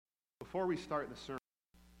before we start the sermon,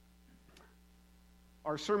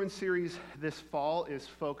 our sermon series this fall is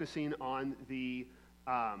focusing on the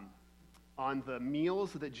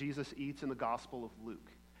meals that Jesus eats in the Gospel of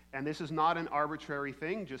Luke. And this is not an arbitrary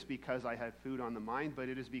thing just because I had food on the mind, but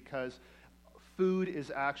it is because food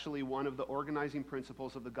is actually one of the organizing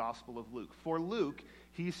principles of the Gospel of Luke. For Luke,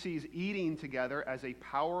 he sees eating together as a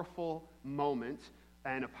powerful moment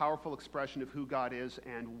and a powerful expression of who God is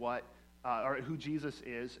and or who Jesus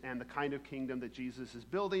is and the kind of kingdom that Jesus is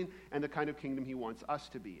building and the kind of kingdom he wants us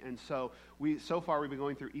to be. And so far we've been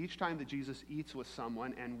going through each time that Jesus eats with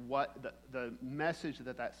someone and what the message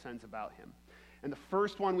that sends about him. And the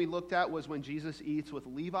first one we looked at was when Jesus eats with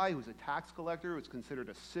Levi, who's a tax collector. It was considered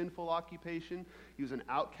a sinful occupation. He was an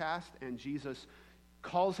outcast, and Jesus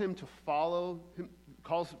calls Levi to follow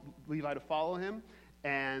him,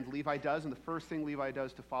 and Levi does. And the first thing Levi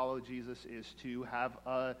does to follow Jesus is to have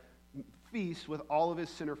a feast with all of his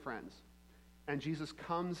sinner friends. And Jesus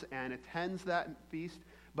comes and attends that feast,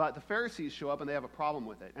 but the Pharisees show up and they have a problem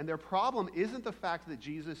with it. And their problem isn't the fact that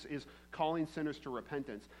Jesus is calling sinners to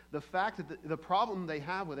repentance. The problem they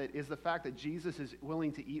have with it is the fact that Jesus is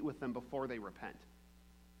willing to eat with them before they repent.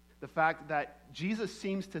 The fact that Jesus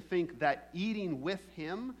seems to think that eating with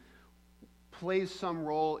him plays some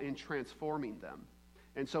role in transforming them.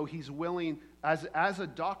 And so he's willing, as a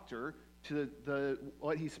doctor,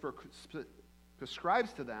 what he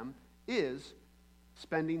prescribes to them is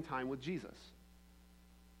spending time with Jesus.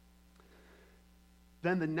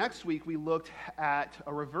 Then the next week we looked at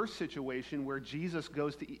a reverse situation where Jesus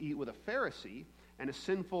goes to eat with a Pharisee, and a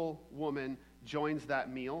sinful woman joins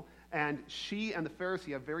that meal, and she and the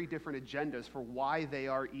Pharisee have very different agendas for why they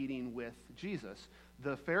are eating with Jesus.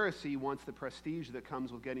 The Pharisee wants the prestige that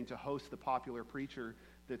comes with getting to host the popular preacher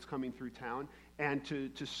that's coming through town, and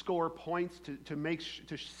to score points, to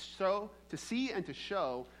see and to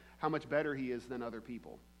show how much better he is than other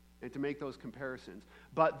people, and to make those comparisons.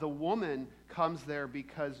 But the woman comes there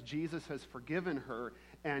because Jesus has forgiven her,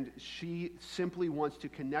 and she simply wants to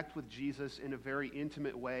connect with Jesus in a very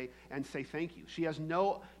intimate way and say thank you. She has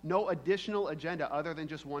no additional agenda other than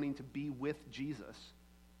just wanting to be with Jesus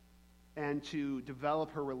and to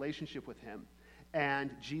develop her relationship with him.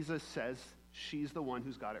 And Jesus says she's the one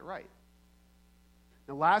who's got it right.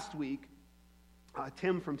 Now, last week,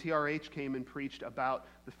 Tim from TRH came and preached about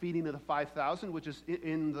the feeding of the 5,000, which is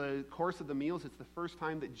in the course of the meals. It's the first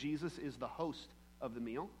time that Jesus is the host of the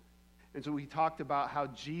meal. And so we talked about how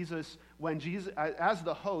as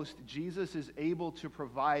the host, Jesus is able to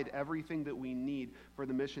provide everything that we need for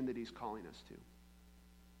the mission that he's calling us to.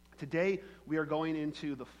 Today, we are going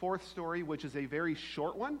into the fourth story, which is a very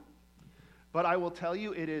short one. But I will tell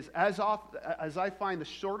you, it is, as I find, the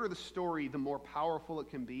shorter the story, the more powerful it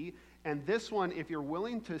can be. And this one, if you're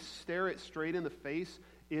willing to stare it straight in the face,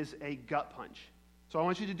 is a gut punch. So I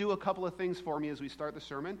want you to do a couple of things for me as we start the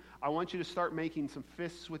sermon. I want you to start making some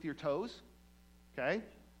fists with your toes, okay?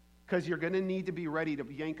 Because you're going to need to be ready to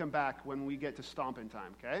yank them back when we get to stomping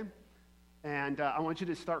time, okay? And I want you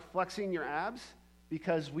to start flexing your abs,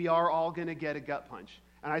 because we are all going to get a gut punch.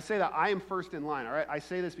 And I say that I am first in line, all right? I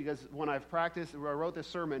say this because when I've practiced, when I wrote this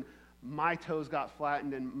sermon, my toes got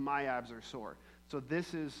flattened and my abs are sore. So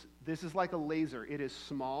this is like a laser. It is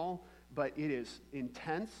small, but it is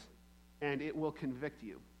intense, and it will convict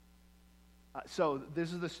you. So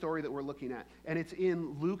this is the story that we're looking at. And it's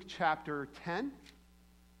in Luke chapter 10,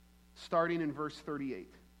 starting in verse 38.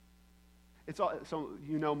 So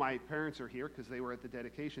you know my parents are here because they were at the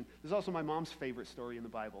dedication. This is also my mom's favorite story in the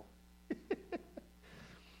Bible.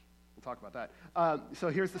 We'll talk about that. So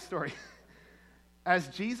here's the story. As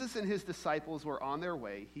Jesus and his disciples were on their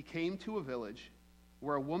way, he came to a village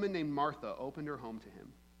where a woman named Martha opened her home to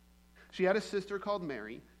him. She had a sister called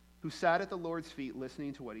Mary who sat at the Lord's feet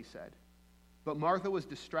listening to what he said. But Martha was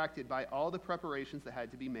distracted by all the preparations that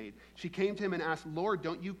had to be made. She came to him and asked, "Lord,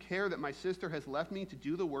 don't you care that my sister has left me to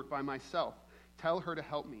do the work by myself? Tell her to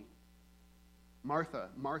help me."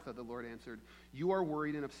 "Martha, Martha," the Lord answered, "you are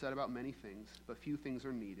worried and upset about many things, but few things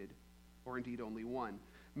are needed, or indeed only one.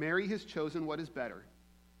 Mary has chosen what is better,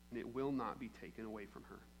 and it will not be taken away from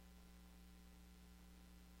her."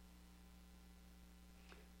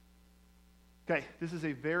 Okay, this is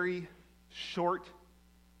a very short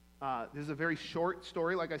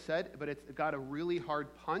story, like I said, but it's got a really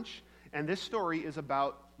hard punch. And this story is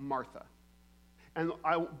about Martha. And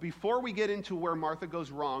before we get into where Martha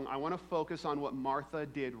goes wrong, I want to focus on what Martha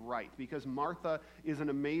did right, because Martha is an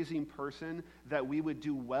amazing person that we would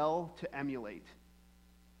do well to emulate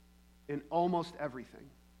in almost everything.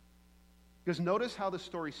 Because notice how the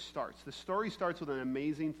story starts. The story starts with an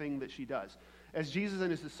amazing thing that she does. As Jesus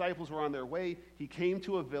and his disciples were on their way, he came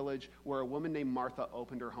to a village where a woman named Martha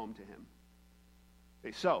opened her home to him.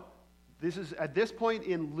 Okay, so, at this point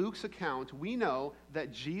in Luke's account, we know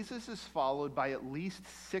that Jesus is followed by at least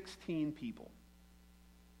 16 people.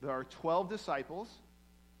 There are 12 disciples,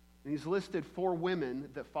 and he's listed 4 women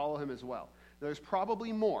that follow him as well. There's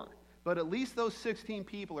probably more, but at least those 16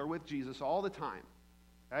 people are with Jesus all the time.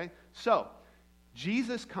 Okay? So,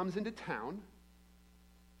 Jesus comes into town,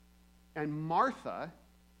 and Martha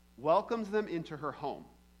welcomes them into her home.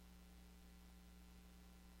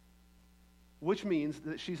 Which means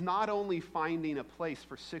that she's not only finding a place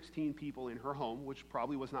for 16 people in her home, which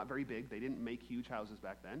probably was not very big, they didn't make huge houses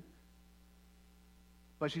back then,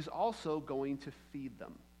 but she's also going to feed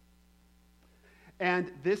them.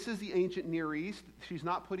 And this is the ancient Near East. She's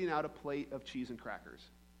not putting out a plate of cheese and crackers.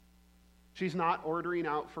 She's not ordering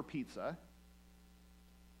out for pizza.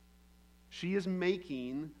 She is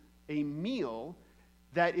making a meal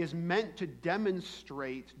that is meant to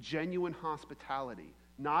demonstrate genuine hospitality.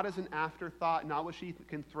 Not as an afterthought, not what she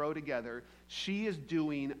can throw together. She is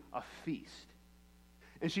doing a feast.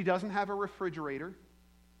 And she doesn't have a refrigerator.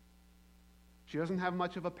 She doesn't have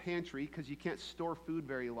much of a pantry because you can't store food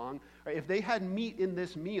very long. If they had meat in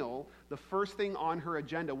this meal, the first thing on her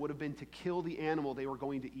agenda would have been to kill the animal they were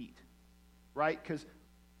going to eat. Right? Because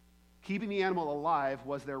keeping the animal alive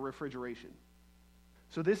was their refrigeration.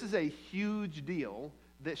 So this is a huge deal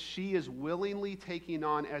that she is willingly taking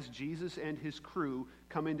on as Jesus and his crew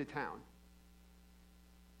come into town.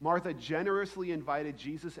 Martha generously invited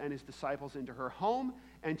Jesus and his disciples into her home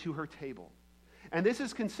and to her table. And this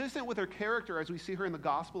is consistent with her character as we see her in the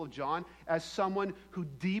Gospel of John as someone who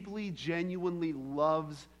deeply, genuinely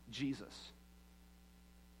loves Jesus.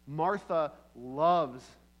 Martha loves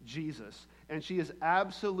Jesus, and she is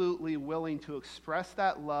absolutely willing to express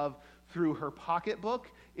that love through her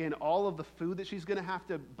pocketbook, in all of the food that she's going to have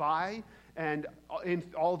to buy, and in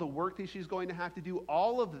all the work that she's going to have to do.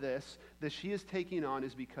 All of this that she is taking on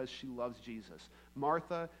is because she loves Jesus.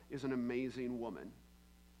 Martha is an amazing woman,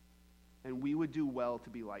 and we would do well to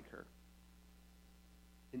be like her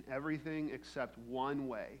in everything except one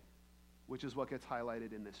way, which is what gets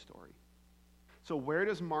highlighted in this story. So where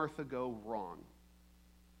does Martha go wrong?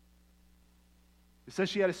 It says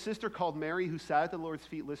she had a sister called Mary who sat at the Lord's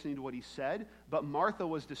feet listening to what he said, but Martha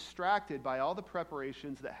was distracted by all the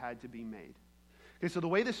preparations that had to be made. Okay, so the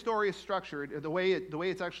way this story is structured, the way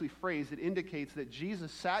it's actually phrased, it indicates that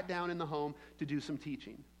Jesus sat down in the home to do some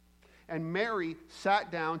teaching. And Mary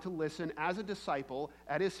sat down to listen as a disciple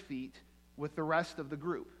at his feet with the rest of the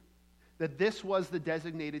group. That this was the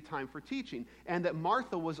designated time for teaching. And that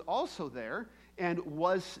Martha was also there and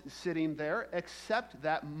was sitting there, except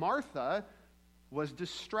that Martha was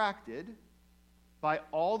distracted by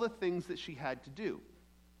all the things that she had to do.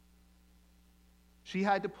 She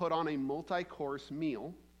had to put on a multi-course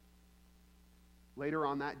meal later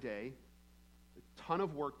on that day, a ton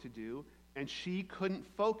of work to do, and she couldn't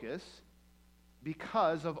focus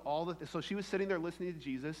because of all the... So she was sitting there listening to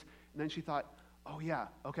Jesus, and then she thought, oh yeah,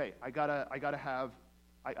 okay, I gotta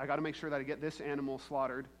make sure that I get this animal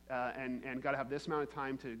slaughtered, and gotta have this amount of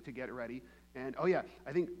time to get it ready. And, oh yeah,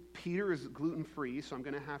 I think Peter is gluten-free, so I'm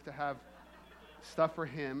going to have stuff for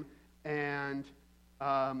him. And,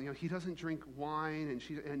 he doesn't drink wine,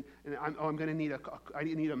 I'm going to need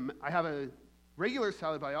I have a regular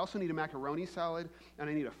salad, but I also need a macaroni salad, and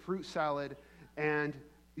I need a fruit salad. And,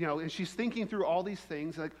 and she's thinking through all these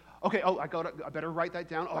things, like, okay, I better write that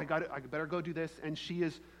down. I better go do this. And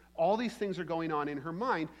all these things are going on in her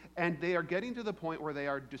mind, and they are getting to the point where they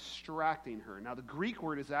are distracting her. Now, the Greek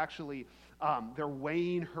word is actually, they're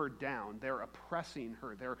weighing her down. They're oppressing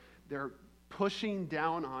her. They're pushing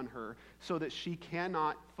down on her so that she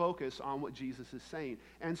cannot focus on what Jesus is saying.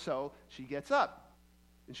 And so she gets up,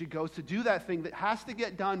 and she goes to do that thing that has to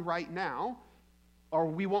get done right now, or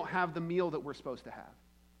we won't have the meal that we're supposed to have.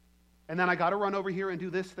 And then I got to run over here and do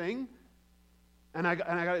this thing, and I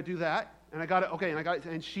got to do that.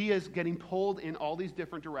 And she is getting pulled in all these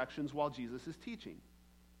different directions while Jesus is teaching.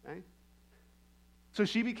 Okay? So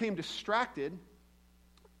she became distracted,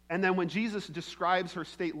 and then when Jesus describes her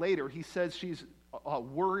state later, he says she's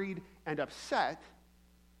worried and upset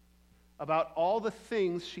about all the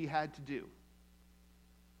things she had to do.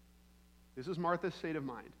 This is Martha's state of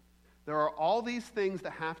mind. There are all these things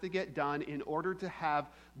that have to get done in order to have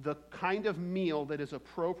the kind of meal that is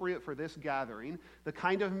appropriate for this gathering, the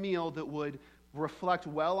kind of meal that would reflect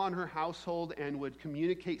well on her household and would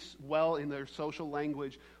communicate well in their social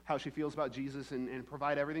language how she feels about Jesus and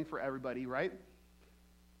provide everything for everybody, right?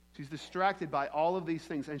 She's distracted by all of these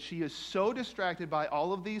things, and she is so distracted by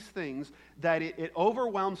all of these things that it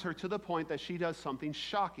overwhelms her to the point that she does something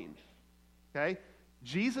shocking. Okay?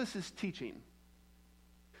 Jesus is teaching.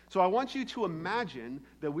 So I want you to imagine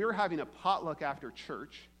that we're having a potluck after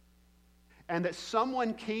church, and that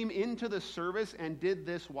someone came into the service and did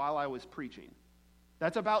this while I was preaching.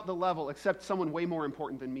 That's about the level, except someone way more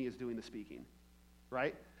important than me is doing the speaking,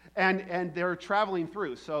 right? And they're traveling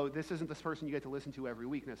through, so this isn't this person you get to listen to every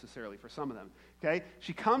week necessarily for some of them, okay?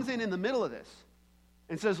 She comes in the middle of this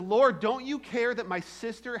and says, Lord, don't you care that my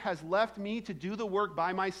sister has left me to do the work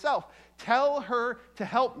by myself? Tell her to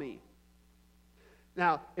help me.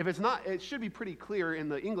 Now, if it's not, it should be pretty clear in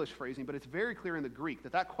the English phrasing, but it's very clear in the Greek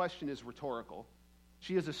that question is rhetorical.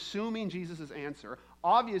 She is assuming Jesus' answer.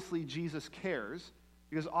 Obviously, Jesus cares,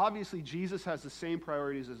 because obviously Jesus has the same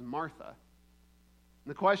priorities as Martha. And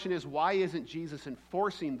the question is, why isn't Jesus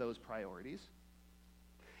enforcing those priorities?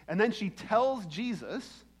 And then she tells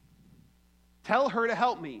Jesus, tell her to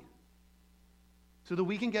help me so that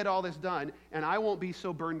we can get all this done and I won't be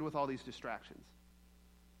so burdened with all these distractions.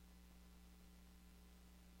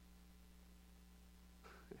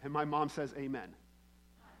 And my mom says, amen.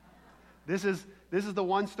 This is the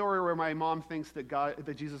one story where my mom thinks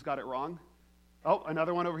that Jesus got it wrong. Oh,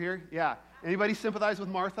 another one over here? Yeah. Anybody sympathize with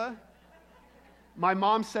Martha? My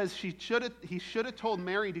mom says he should have told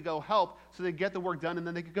Mary to go help so they'd get the work done and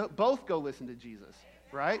then they could both go listen to Jesus.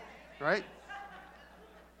 Right? Right?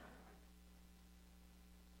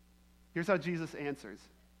 Here's how Jesus answers.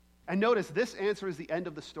 And notice, this answer is the end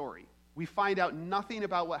of the story. We find out nothing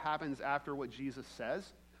about what happens after what Jesus says.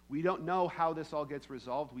 We don't know how this all gets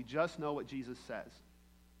resolved. We just know what Jesus says.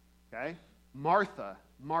 Okay? Martha,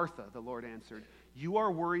 Martha, the Lord answered, you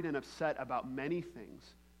are worried and upset about many things,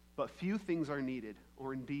 but few things are needed,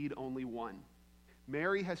 or indeed only one.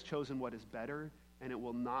 Mary has chosen what is better, and it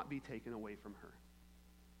will not be taken away from her.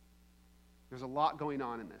 There's a lot going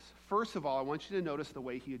on in this. First of all, I want you to notice the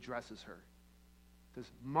way he addresses her. He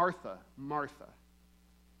says, Martha, Martha.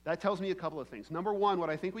 That tells me a couple of things. Number one, what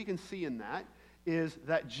I think we can see in that is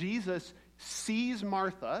that Jesus sees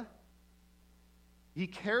Martha. He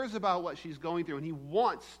cares about what she's going through, and he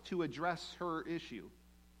wants to address her issue,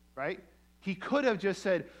 right? He could have just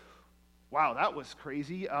said, wow, that was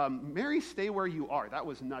crazy. Mary, stay where you are. That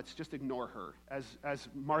was nuts. Just ignore her as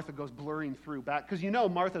Martha goes blurring through back. Because you know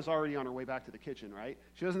Martha's already on her way back to the kitchen, right?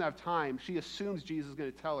 She doesn't have time. She assumes Jesus is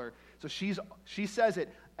going to tell her. So she says it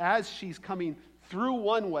as she's coming through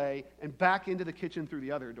one way and back into the kitchen through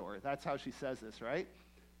the other door. That's how she says this, right?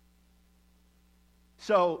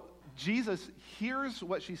 So Jesus hears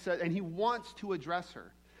what she said, and he wants to address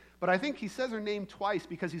her. But I think he says her name twice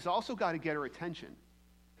because he's also got to get her attention.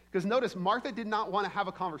 Because notice, Martha did not want to have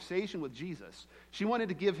a conversation with Jesus. She wanted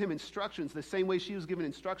to give him instructions the same way she was given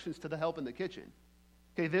instructions to the help in the kitchen.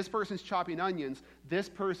 Okay, this person's chopping onions, this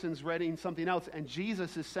person's readying something else, and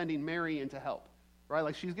Jesus is sending Mary in to help. Right?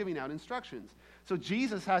 Like she's giving out instructions. So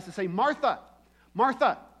Jesus has to say, Martha,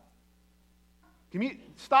 Martha,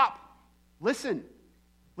 stop, listen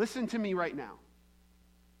to me right now.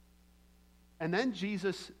 And then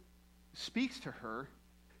Jesus speaks to her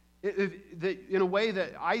in a way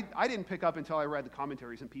that I didn't pick up until I read the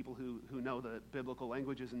commentaries and people who know the biblical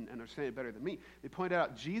languages and understand it better than me. They pointed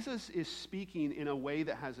out Jesus is speaking in a way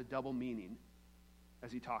that has a double meaning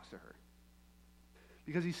as he talks to her.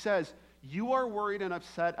 Because he says, you are worried and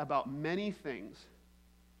upset about many things,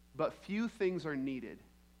 but few things are needed,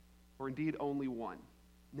 or indeed only one.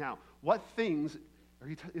 Now, what things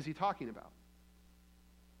is he talking about?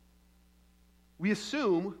 We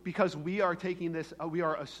assume, because we are taking this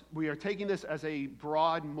as a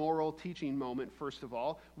broad moral teaching moment, first of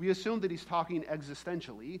all, we assume that he's talking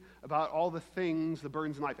existentially about all the things, the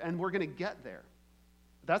burdens in life, and we're going to get there.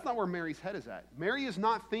 That's not where Mary's head is at. Mary is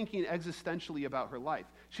not thinking existentially about her life.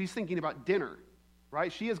 She's thinking about dinner,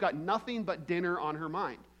 right? She has got nothing but dinner on her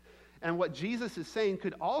mind. And what Jesus is saying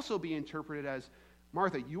could also be interpreted as,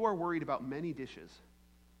 Martha, you are worried about many dishes.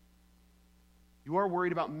 You are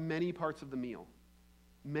worried about many parts of the meal,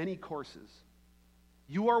 many courses.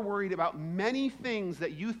 You are worried about many things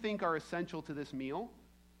that you think are essential to this meal,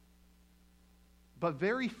 but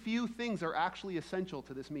very few things are actually essential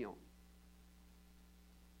to this meal.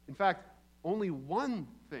 In fact, only one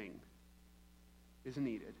thing is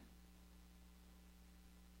needed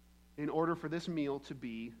in order for this meal to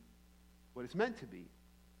be what it's meant to be.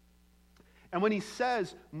 And when he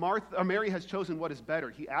says Mary has chosen what is better,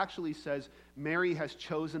 he actually says Mary has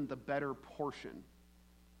chosen the better portion.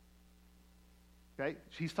 Okay?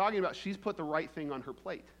 He's talking about she's put the right thing on her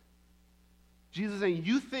plate. Jesus is saying,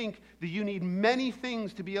 you think that you need many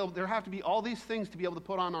things to be able, there have to be all these things to be able to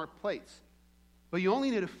put on our plates. But you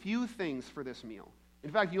only need a few things for this meal.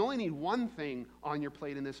 In fact, you only need one thing on your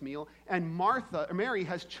plate in this meal, and Mary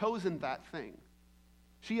has chosen that thing.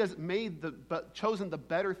 She has chosen the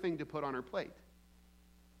better thing to put on her plate.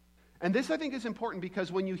 And this, I think, is important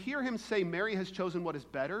because when you hear him say Mary has chosen what is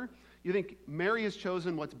better, you think Mary has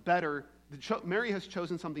chosen what's better. Mary has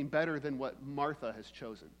chosen something better than what Martha has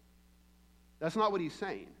chosen. That's not what he's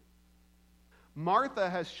saying. Martha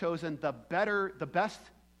has chosen the best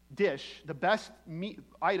dish, the best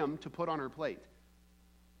item to put on her plate.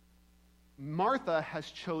 Martha has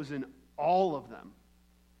chosen all of them.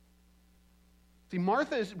 See,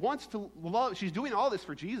 Martha wants to love, she's doing all this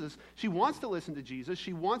for Jesus. She wants to listen to Jesus.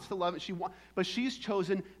 She wants to love it. But she's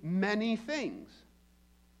chosen many things.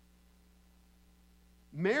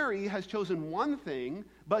 Mary has chosen one thing,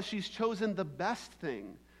 but she's chosen the best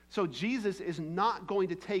thing. So Jesus is not going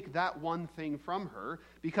to take that one thing from her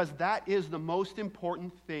because that is the most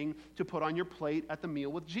important thing to put on your plate at the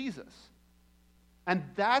meal with Jesus. And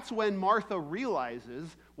that's when Martha realizes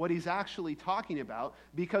what he's actually talking about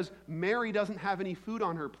because Mary doesn't have any food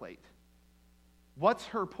on her plate. What's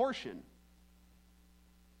her portion?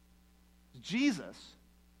 Jesus.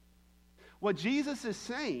 What Jesus is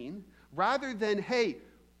saying, rather than, hey,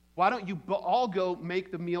 why don't you all go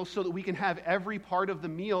make the meal so that we can have every part of the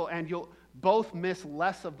meal and you'll both miss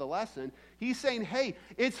less of the lesson, he's saying, hey,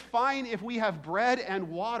 it's fine if we have bread and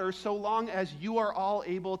water so long as you are all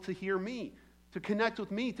able to hear me, to connect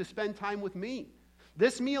with me, to spend time with me.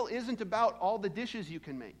 This meal isn't about all the dishes you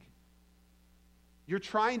can make. You're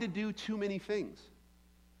trying to do too many things.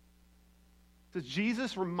 So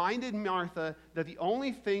Jesus reminded Martha that the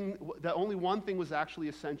only one thing was actually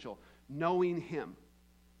essential, knowing him.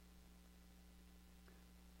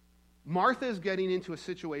 Martha is getting into a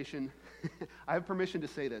situation, I have permission to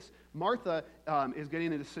say this. Martha is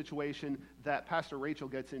getting into a situation that Pastor Rachel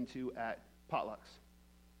gets into at potlucks.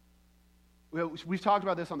 We've talked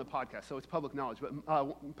about this on the podcast, so it's public knowledge.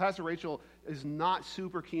 But Pastor Rachel is not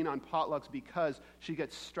super keen on potlucks because she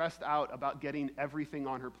gets stressed out about getting everything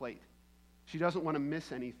on her plate. She doesn't want to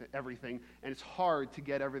miss everything, and it's hard to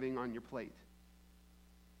get everything on your plate.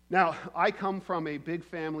 Now, I come from a big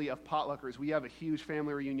family of potluckers. We have a huge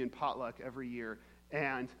family reunion potluck every year,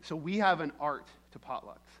 and so we have an art to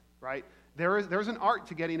potlucks, right? There's an art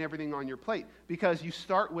to getting everything on your plate because you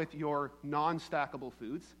start with your non-stackable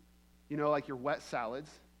foods, like your wet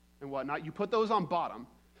salads and whatnot. You put those on bottom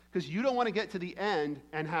because you don't want to get to the end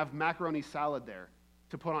and have macaroni salad there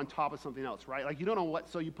to put on top of something else, right? Like you don't know what,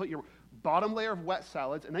 so you put your bottom layer of wet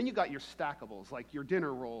salads, and then you got your stackables, like your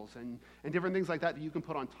dinner rolls and different things like that you can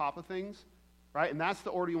put on top of things, right? And that's the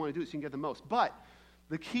order you want to do it so you can get the most. But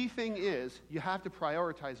the key thing is you have to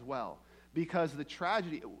prioritize well because the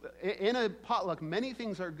tragedy, in a potluck, many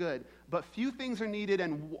things are good, but few things are needed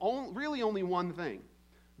and really only one thing,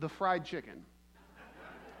 the fried chicken,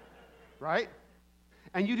 right?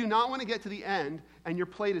 And you do not want to get to the end and your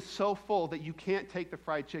plate is so full that you can't take the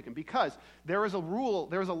fried chicken because there is a rule,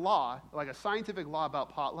 there is a law, like a scientific law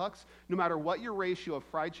about potlucks. No matter what your ratio of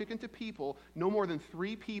fried chicken to people, no more than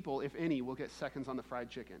 3 people, if any, will get seconds on the fried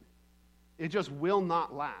chicken. It just will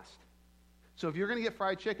not last. So if you're going to get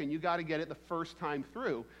fried chicken, you got to get it the first time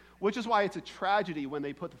through, which is why it's a tragedy when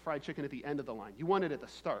they put the fried chicken at the end of the line. You want it at the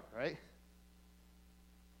start, right?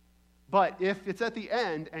 But if it's at the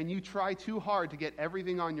end and you try too hard to get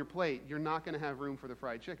everything on your plate, you're not going to have room for the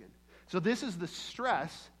fried chicken. So this is the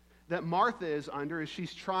stress that Martha is under as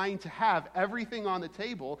she's trying to have everything on the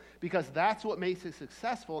table because that's what makes it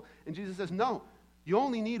successful. And Jesus says, no, you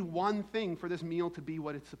only need one thing for this meal to be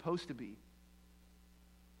what it's supposed to be.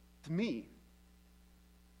 It's me.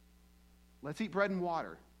 Let's eat bread and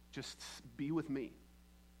water. Just be with me.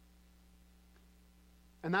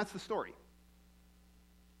 And that's the story.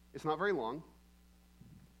 It's not very long.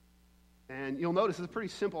 And you'll notice it's a pretty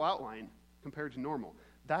simple outline compared to normal.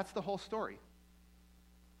 That's the whole story.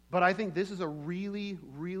 But I think this is a really,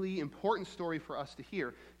 really important story for us to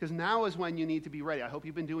hear because now is when you need to be ready. I hope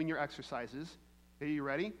you've been doing your exercises. Are you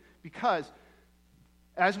ready? Because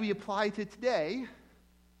as we apply to today,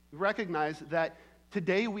 we recognize that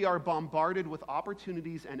today we are bombarded with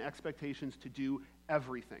opportunities and expectations to do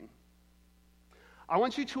everything. I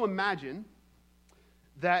want you to imagine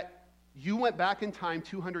that you went back in time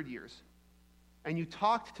 200 years and you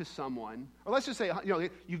talked to someone, or let's just say,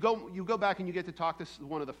 you go back and you get to talk to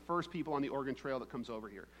one of the first people on the Oregon Trail that comes over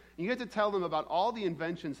here. And you get to tell them about all the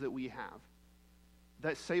inventions that we have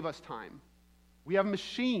that save us time. We have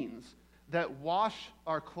machines that wash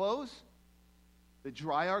our clothes, that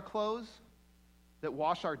dry our clothes, that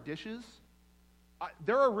wash our dishes.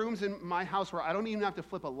 There are rooms in my house where I don't even have to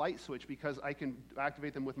flip a light switch because I can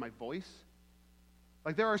activate them with my voice.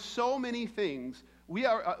 Like, there are so many things. We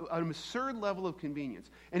are an absurd level of convenience.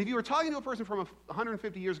 And if you were talking to a person from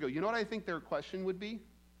 150 years ago, you know what I think their question would be?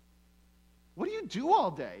 What do you do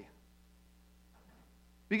all day?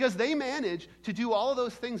 Because they manage to do all of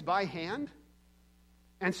those things by hand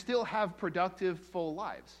and still have productive, full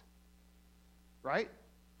lives. Right?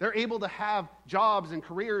 They're able to have jobs and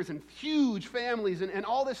careers and huge families and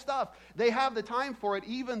all this stuff. They have the time for it,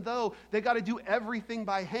 even though they got to do everything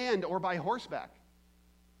by hand or by horseback.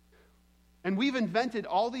 And we've invented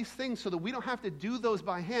all these things so that we don't have to do those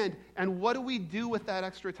by hand. And what do we do with that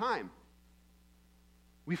extra time?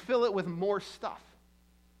 We fill it with more stuff,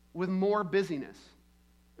 with more busyness.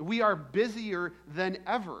 We are busier than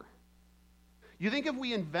ever. You think if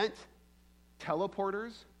we invent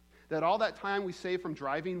teleporters, that all that time we save from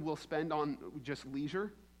driving we'll spend on just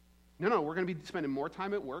leisure? No, we're going to be spending more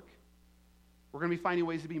time at work. We're going to be finding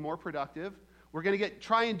ways to be more productive. We're going to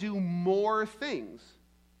try and do more things.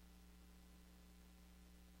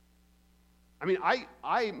 I mean,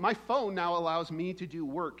 my phone now allows me to do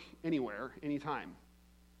work anywhere, anytime,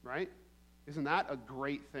 right? Isn't that a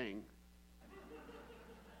great thing?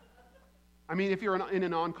 I mean, if you're in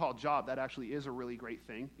an on-call job, that actually is a really great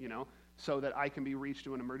thing, so that I can be reached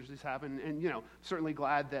when emergencies happen. And, certainly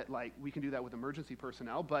glad that, we can do that with emergency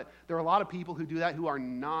personnel. But there are a lot of people who do that who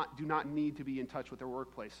do not need to be in touch with their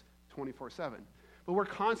workplace 24/7. But we're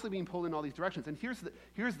constantly being pulled in all these directions. And here's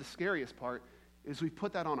the scariest part, is we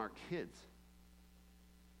put that on our kids.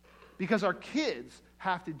 Because our kids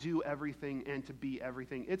have to do everything and to be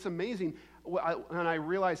everything. It's amazing. And I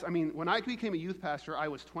realized, when I became a youth pastor, I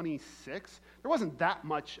was 26. There wasn't that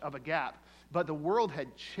much of a gap. But the world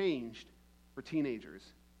had changed for teenagers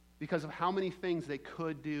because of how many things they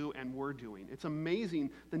could do and were doing. It's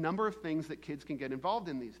amazing the number of things that kids can get involved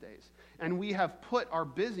in these days. And we have put our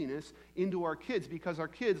busyness into our kids because our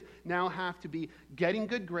kids now have to be getting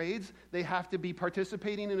good grades. They have to be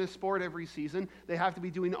participating in a sport every season. They have to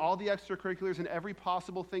be doing all the extracurriculars and every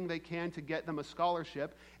possible thing they can to get them a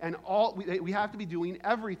scholarship. And we have to be doing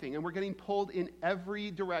everything. And we're getting pulled in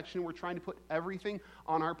every direction. We're trying to put everything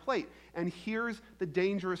on our plate. And here's the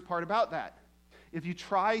dangerous part about that. If you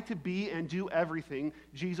try to be and do everything,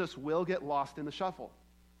 Jesus will get lost in the shuffle.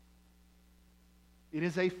 It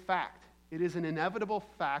is a fact. It is an inevitable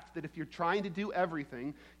fact that if you're trying to do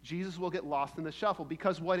everything, Jesus will get lost in the shuffle,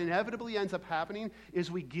 because what inevitably ends up happening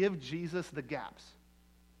is we give Jesus the gaps.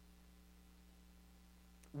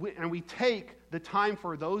 And we take the time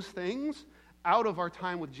for those things out of our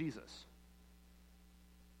time with Jesus.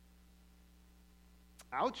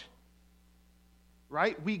 Ouch.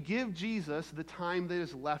 Right? We give Jesus the time that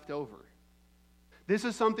is left over. This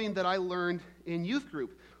is something that I learned in youth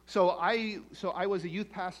group. So I was a youth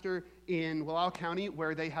pastor in Wallowa County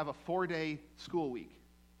where they have a 4-day school week.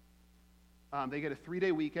 They get a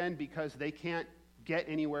 3-day weekend because they can't get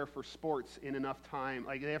anywhere for sports in enough time.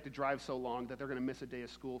 Like, they have to drive so long that they're going to miss a day of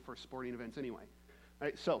school for sporting events anyway.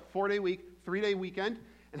 Right? So 4-day week, 3-day weekend.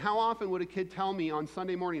 And how often would a kid tell me on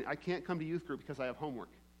Sunday morning, I can't come to youth group because I have homework?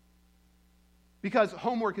 Because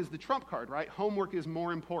homework is the trump card, right? Homework is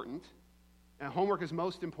more important, and homework is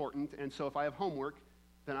most important, and so if I have homework,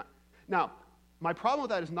 then Now, my problem with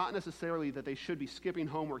that is not necessarily that they should be skipping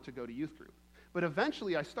homework to go to youth group, but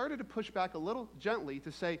eventually I started to push back a little gently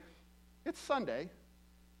to say, it's Sunday,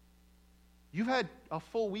 you've had a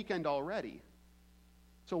full weekend already,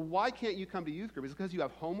 so why can't you come to youth group? Is it because you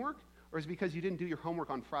have homework, or is it because you didn't do your homework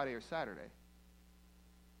on Friday or Saturday?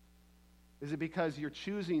 Is it because you're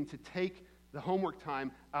choosing to take the homework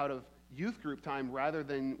time out of youth group time rather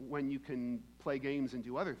than when you can play games and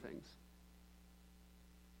do other things?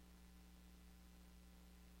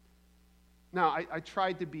 Now, I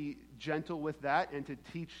tried to be gentle with that and to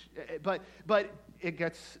teach, but it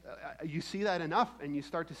gets, you see that enough and you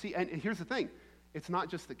start to see, and here's the thing, it's not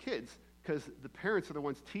just the kids, because the parents are the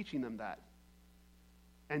ones teaching them that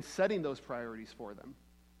and setting those priorities for them,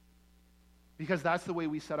 because that's the way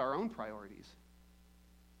we set our own priorities.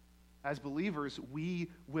 As believers, we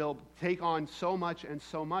will take on so much, and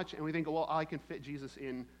we think, well, I can fit Jesus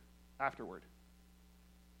in afterward.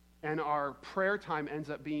 And our prayer time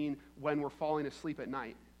ends up being when we're falling asleep at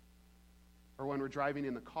night or when we're driving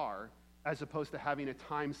in the car, as opposed to having a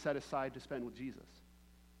time set aside to spend with Jesus.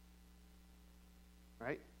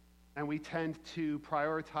 Right? And we tend to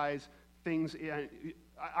prioritize things.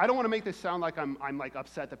 I don't want to make this sound like I'm like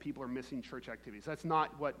upset that people are missing church activities. That's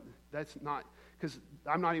not, because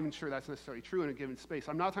I'm not even sure that's necessarily true in a given space.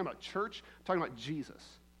 I'm not talking about church, I'm talking about Jesus.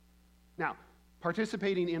 Now,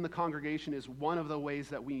 Participating in the congregation is one of the ways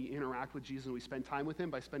that we interact with Jesus and we spend time with him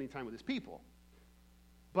by spending time with his people.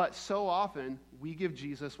 But so often, we give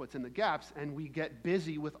Jesus what's in the gaps and we get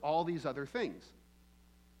busy with all these other things.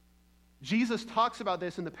 Jesus talks about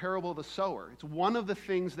this in the parable of the sower. It's one of the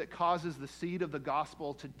things that causes the seed of the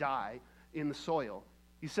gospel to die in the soil.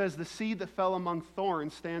 He says, the seed that fell among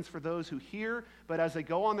thorns stands for those who hear, but as they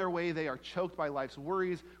go on their way, they are choked by life's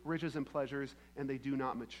worries, riches, and pleasures, and they do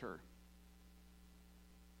not mature.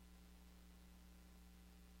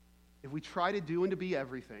 If we try to do and to be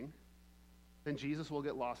everything, then Jesus will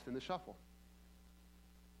get lost in the shuffle.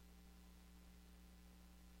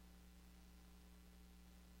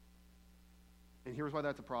 And here's why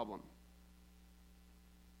that's a problem.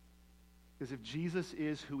 Because if Jesus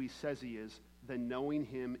is who he says he is, then knowing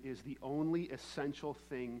him is the only essential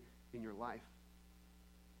thing in your life.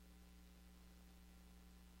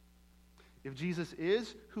 If Jesus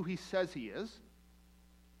is who he says he is,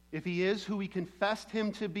 if he is who we confessed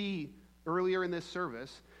him to be earlier in this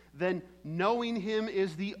service, then knowing him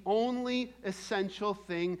is the only essential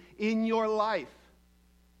thing in your life.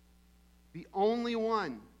 The only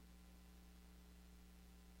one.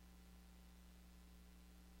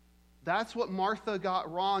 That's what Martha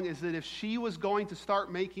got wrong, is that if she was going to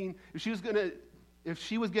start making, if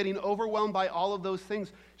she was getting overwhelmed by all of those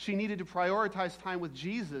things, she needed to prioritize time with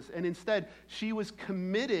Jesus. And instead, she was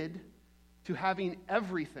committed to having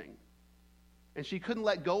everything. And she couldn't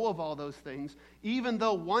let go of all those things, even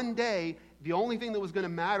though one day, the only thing that was going to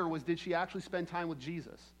matter was, did she actually spend time with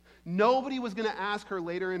Jesus? Nobody was going to ask her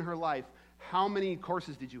later in her life, how many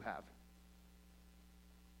courses did you have?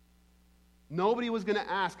 Nobody was going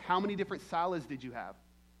to ask, how many different salads did you have?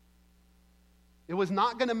 It was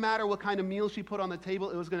not going to matter what kind of meal she put on the table.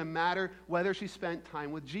 It was going to matter whether she spent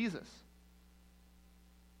time with Jesus.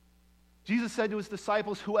 Jesus said to his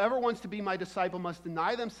disciples, whoever wants to be my disciple must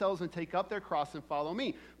deny themselves and take up their cross and follow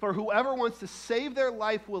me. For whoever wants to save their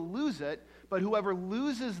life will lose it, but whoever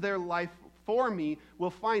loses their life for me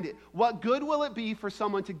will find it. What good will it be for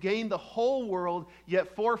someone to gain the whole world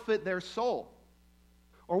yet forfeit their soul?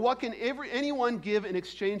 Or what can anyone give in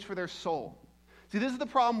exchange for their soul? See, this is the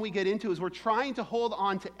problem we get into, is we're trying to hold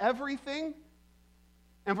on to everything,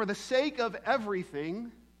 and for the sake of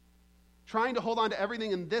everything, trying to hold on to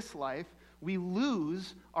everything in this life, we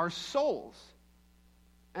lose our souls.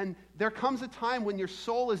 And there comes a time when your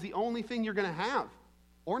soul is the only thing you're going to have,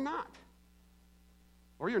 or not.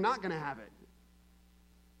 Or you're not going to have it.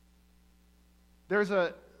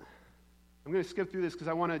 I'm going to skip through this because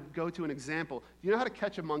I want to go to an example. Do you know how to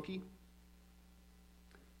catch a monkey?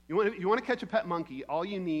 You want to catch a pet monkey, all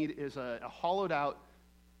you need is a hollowed out,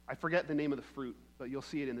 I forget the name of the fruit, but you'll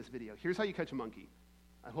see it in this video. Here's how you catch a monkey.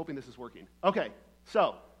 I'm hoping this is working. Okay,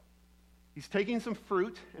 so he's taking some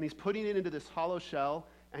fruit and he's putting it into this hollow shell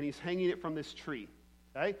and he's hanging it from this tree.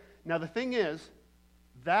 Okay? Now the thing is,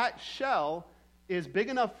 that shell is big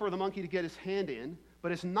enough for the monkey to get his hand in,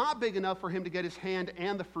 but it's not big enough for him to get his hand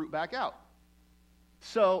and the fruit back out.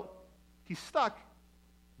 So he's stuck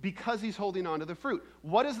because he's holding on to the fruit.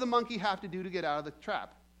 What does the monkey have to do to get out of the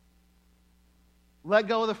trap? Let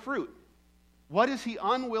go of the fruit. What is he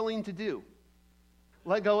unwilling to do?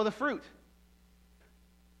 Let go of the fruit.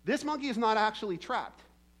 This monkey is not actually trapped.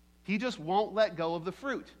 He just won't let go of the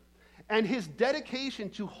fruit. And his dedication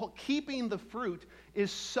to keeping the fruit is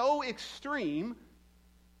so extreme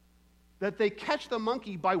that they catch the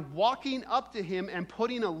monkey by walking up to him and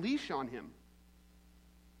putting a leash on him.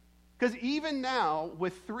 Because even now,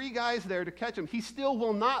 with 3 guys there to catch him, he still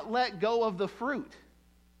will not let go of the fruit.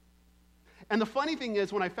 And the funny thing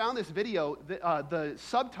is, when I found this video, the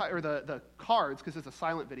subtitle, or the cards, because it's a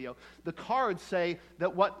silent video, the cards say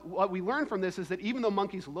that what we learn from this is that even though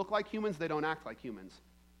monkeys look like humans, they don't act like humans.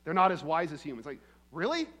 They're not as wise as humans. Like,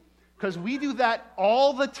 really? Because we do that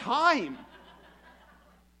all the time.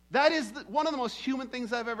 That is one of the most human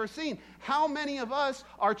things I've ever seen. How many of us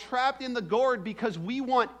are trapped in the gourd because we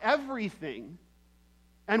want everything,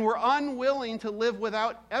 and we're unwilling to live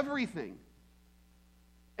without everything?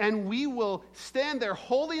 And we will stand there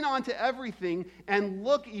holding on to everything and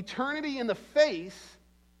look eternity in the face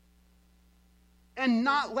and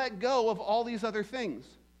not let go of all these other things.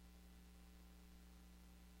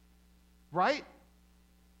 Right?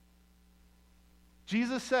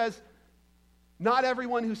 Jesus says, not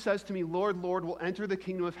everyone who says to me, Lord, Lord, will enter the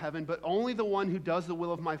kingdom of heaven, but only the one who does the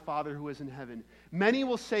will of my Father who is in heaven. Many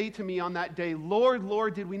will say to me on that day, Lord,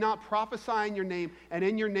 Lord, did we not prophesy in your name, and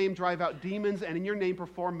in your name drive out demons, and in your name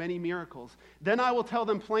perform many miracles? Then I will tell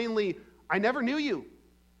them plainly, I never knew you.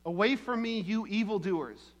 Away from me, you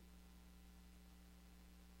evildoers.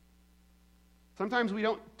 It's Sometimes we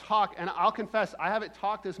don't talk, and I'll confess, I haven't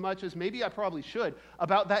talked as much as maybe I probably should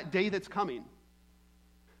about that day that's coming.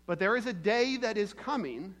 But there is a day that is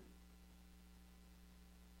coming.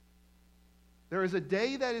 There is a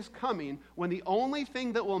day that is coming when the only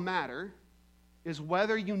thing that will matter is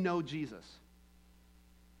whether you know Jesus.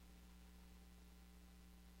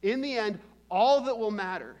 In the end, all that will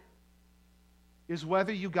matter is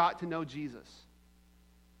whether you got to know Jesus.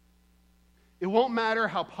 It won't matter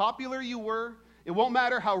how popular you were. It won't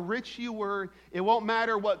matter how rich you were. It won't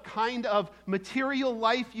matter what kind of material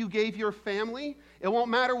life you gave your family. It won't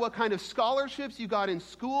matter what kind of scholarships you got in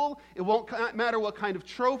school. It won't matter what kind of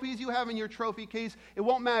trophies you have in your trophy case. It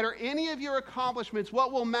won't matter any of your accomplishments.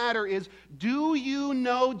 What will matter is, do you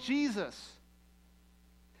know Jesus?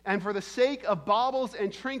 And for the sake of baubles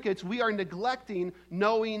and trinkets, we are neglecting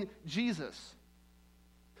knowing Jesus.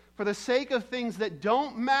 For the sake of things that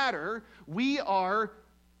don't matter, we are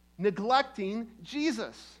neglecting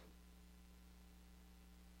Jesus.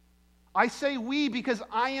 I say we because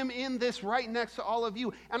I am in this right next to all of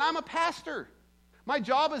you, and I'm a pastor. My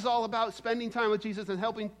job is all about spending time with Jesus and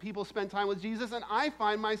helping people spend time with Jesus, and I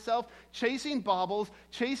find myself chasing baubles,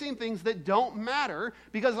 chasing things that don't matter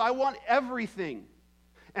because I want everything.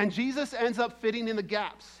 And Jesus ends up fitting in the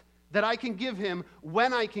gaps that I can give him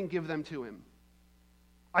when I can give them to him.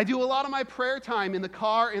 I do a lot of my prayer time in the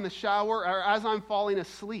car, in the shower, or as I'm falling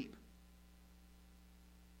asleep.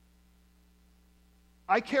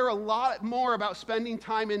 I care a lot more about spending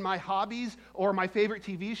time in my hobbies or my favorite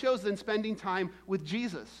TV shows than spending time with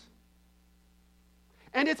Jesus.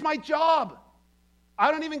 And it's my job. I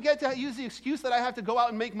don't even get to use the excuse that I have to go out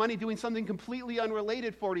and make money doing something completely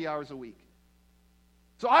unrelated 40 hours a week.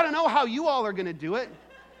 So I don't know how you all are going to do it.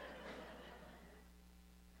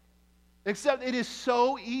 Except it is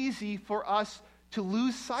so easy for us to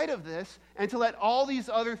lose sight of this and to let all these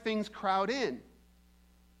other things crowd in.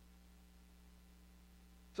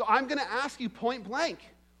 So I'm going to ask you point blank,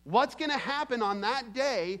 what's going to happen on that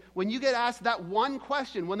day when you get asked that one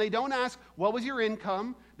question, when they don't ask, what was your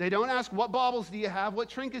income? They don't ask, what baubles do you have? What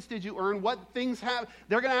trinkets did you earn? What things have?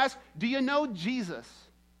 They're going to ask, do you know Jesus?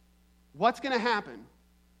 What's going to happen?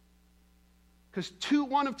 Because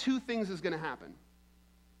one of two things is going to happen.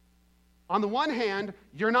 On the one hand,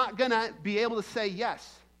 you're not going to be able to say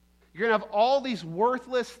yes. You're going to have all these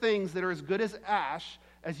worthless things that are as good as ash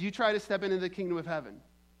as you try to step into the kingdom of heaven.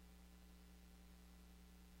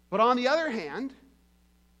 But on the other hand,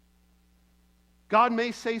 God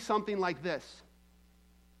may say something like this.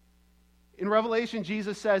 In Revelation,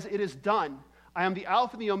 Jesus says, "It is done. I am the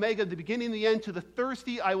Alpha and the Omega, the beginning and the end. To the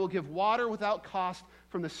thirsty I will give water without cost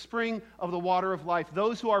from the spring of the water of life.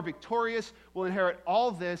 Those who are victorious will inherit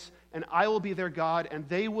all this, and I will be their God, and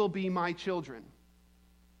they will be my children."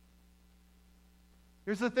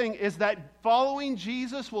 Here's the thing, is that following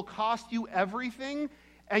Jesus will cost you everything,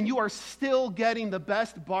 and you are still getting the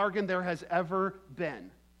best bargain there has ever been.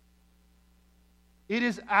 It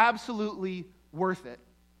is absolutely worth it.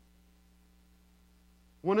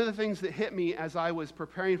 One of the things that hit me as I was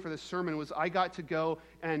preparing for this sermon was I got to go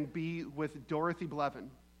and be with Dorothy Blevin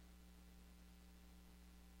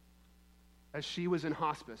as she was in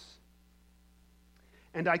hospice.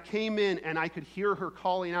 And I came in and I could hear her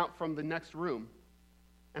calling out from the next room.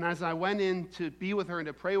 And as I went in to be with her and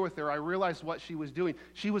to pray with her, I realized what she was doing.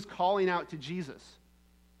 She was calling out to Jesus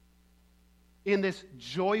in this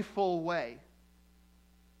joyful way.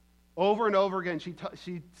 Over and over again,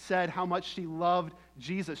 she said how much she loved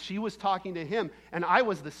Jesus. She was talking to him, and I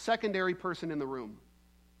was the secondary person in the room.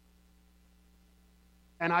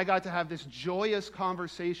 And I got to have this joyous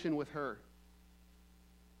conversation with her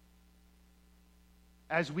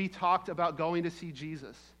as we talked about going to see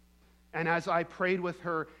Jesus. And as I prayed with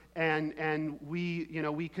her, and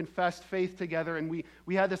we confessed faith together, and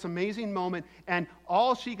we had this amazing moment, and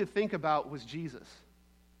all she could think about was Jesus.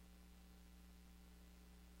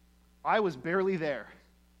 I was barely there.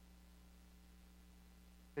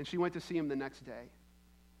 And she went to see him the next day.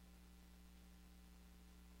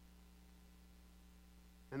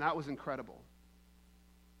 And that was incredible.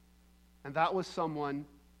 And that was someone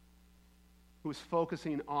who was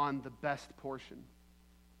focusing on the best portion.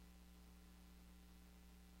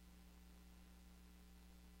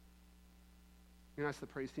 I'm going to ask the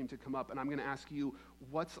praise team to come up, and I'm going to ask you,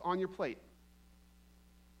 what's on your plate?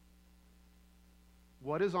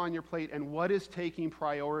 What is on your plate, and what is taking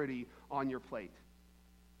priority on your plate?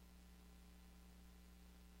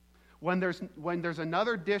 When there's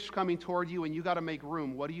another dish coming toward you and you got to make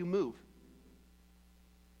room, what do you move?